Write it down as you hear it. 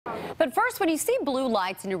But first, when you see blue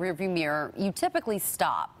lights in your rearview mirror, you typically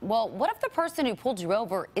stop. Well, what if the person who pulled you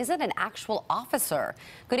over isn't an actual officer?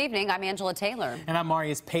 Good evening, I'm Angela Taylor. And I'm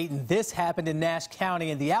Marius Payton. This happened in Nash County,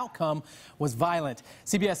 and the outcome was violent.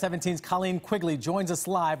 CBS 17's Colleen Quigley joins us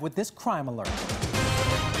live with this crime alert.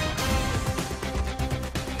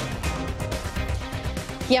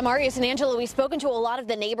 Yeah, Marius and Angela, we've spoken to a lot of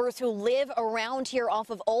the neighbors who live around here off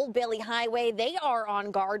of Old Bailey Highway. They are on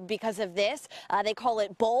guard because of this. They call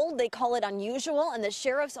it bold, they call it unusual, and the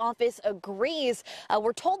sheriff's office agrees.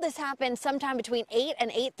 We're told this happened sometime between 8 and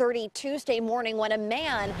 8:30 Tuesday morning when a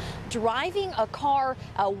man driving a car,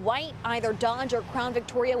 a white either Dodge or Crown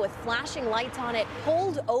Victoria with flashing lights on it,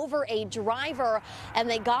 pulled over a driver, and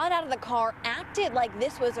they got out of the car, acted like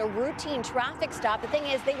this was a routine traffic stop. The thing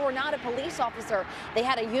is, they were not a police officer. They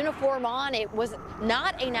had a uniform on. It was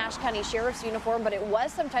not a Nash County Sheriff's uniform, but it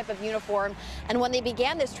was some type of uniform. And when they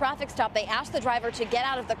began this traffic stop, they asked the driver to get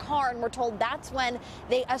out of the car, and we're told that's when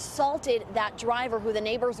they assaulted that driver, who the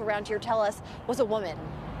neighbors around here tell us was a woman.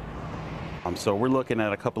 So we're looking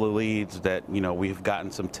at a couple of leads that, we've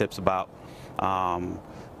gotten some tips about.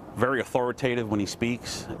 Very authoritative when he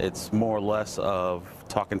speaks. It's more or less of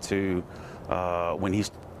talking to when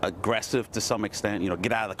he's aggressive to some extent,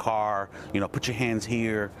 get out of the car, put your hands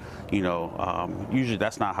here, usually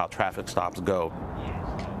that's not how traffic stops go.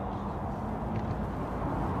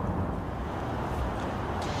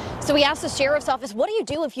 So we asked the sheriff's office, what do you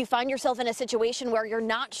do if you find yourself in a situation where you're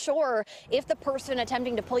not sure if the person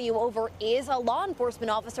attempting to pull you over is a law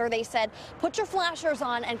enforcement officer? They said, put your flashers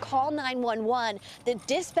on and call 911. The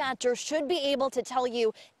dispatcher should be able to tell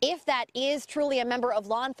you if that is truly a member of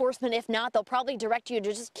law enforcement. If not, they'll probably direct you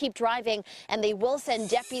to just keep driving, and they will send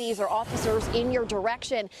deputies or officers in your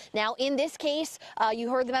direction. Now, in this case,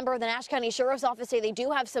 you heard the member of the Nash County Sheriff's Office say they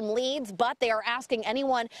do have some leads, but they are asking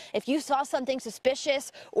anyone, if you saw something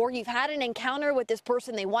suspicious or you've had an encounter with this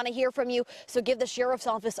person, they want to hear from you, so give the sheriff's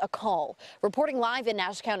office a call. Reporting live in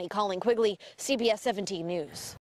Nash County, Colleen Quigley, CBS 17 News.